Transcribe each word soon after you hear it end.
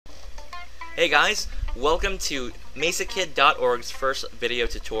Hey guys, welcome to MesaKid.org's first video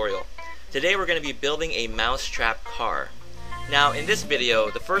tutorial. Today we're going to be building a Mousetrap car. Now in this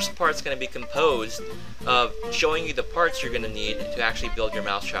video, the first part is going to be composed of showing you the parts you're going to need to actually build your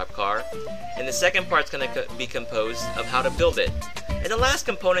Mousetrap car, and the second part is going to be composed of how to build it. And the last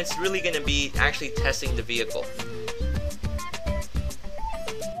component is really going to be actually testing the vehicle.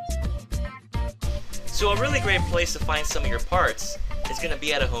 So a really great place to find some of your parts is going to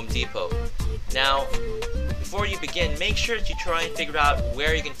be at a Home Depot. Now, before you begin, make sure that you try and figure out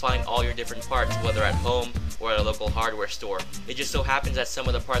where you can find all your different parts, whether at home or at a local hardware store. It just so happens that some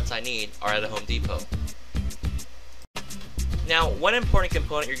of the parts I need are at a Home Depot. Now, one important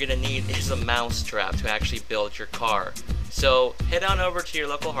component you're going to need is a mousetrap to actually build your car. So head on over to your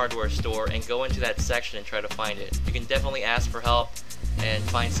local hardware store and go into that section and try to find it. You can definitely ask for help and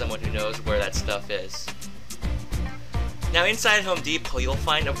find someone who knows where that stuff is. Now inside Home Depot, you'll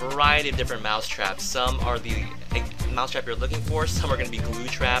find a variety of different mousetraps. Some are the mousetrap you're looking for, some are going to be glue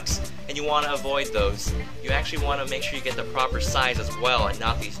traps, and you want to avoid those. You actually want to make sure you get the proper size as well, and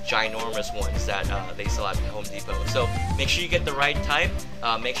not these ginormous ones that they sell at Home Depot. So make sure you get the right type.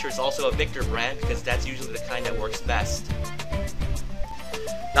 Make sure it's also a Victor brand, because that's usually the kind that works best.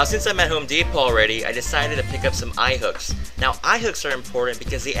 Now since I'm at Home Depot already, I decided to pick up some eye hooks. Now eye hooks are important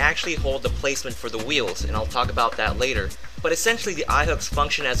because they actually hold the placement for the wheels, and I'll talk about that later. But essentially the eye hooks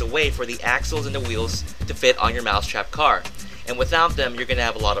function as a way for the axles and the wheels to fit on your Mousetrap car. And without them, you're going to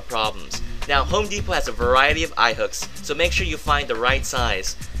have a lot of problems. Now Home Depot has a variety of eye hooks, so make sure you find the right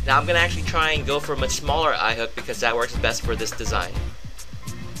size. Now I'm going to actually try and go for a much smaller eye hook because that works best for this design.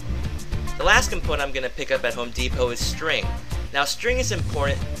 The last component I'm going to pick up at Home Depot is string. Now string is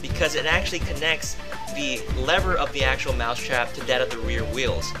important because it actually connects the lever of the actual mousetrap to that of the rear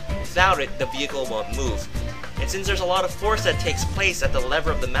wheels. Without it, the vehicle won't move. And since there's a lot of force that takes place at the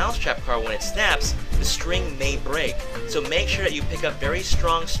lever of the Mousetrap car when it snaps, the string may break. So make sure that you pick up very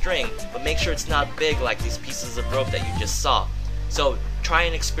strong string, but make sure it's not big like these pieces of rope that you just saw. So try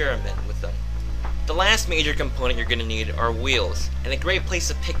and experiment with them. The last major component you're going to need are wheels, and a great place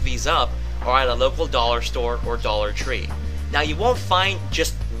to pick these up are at a local dollar store or Dollar Tree. Now you won't find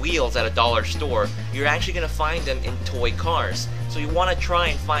just wheels at a dollar store, you're actually going to find them in toy cars. So you want to try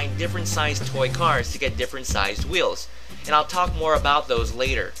and find different sized toy cars to get different sized wheels. And I'll talk more about those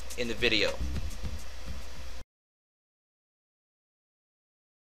later in the video.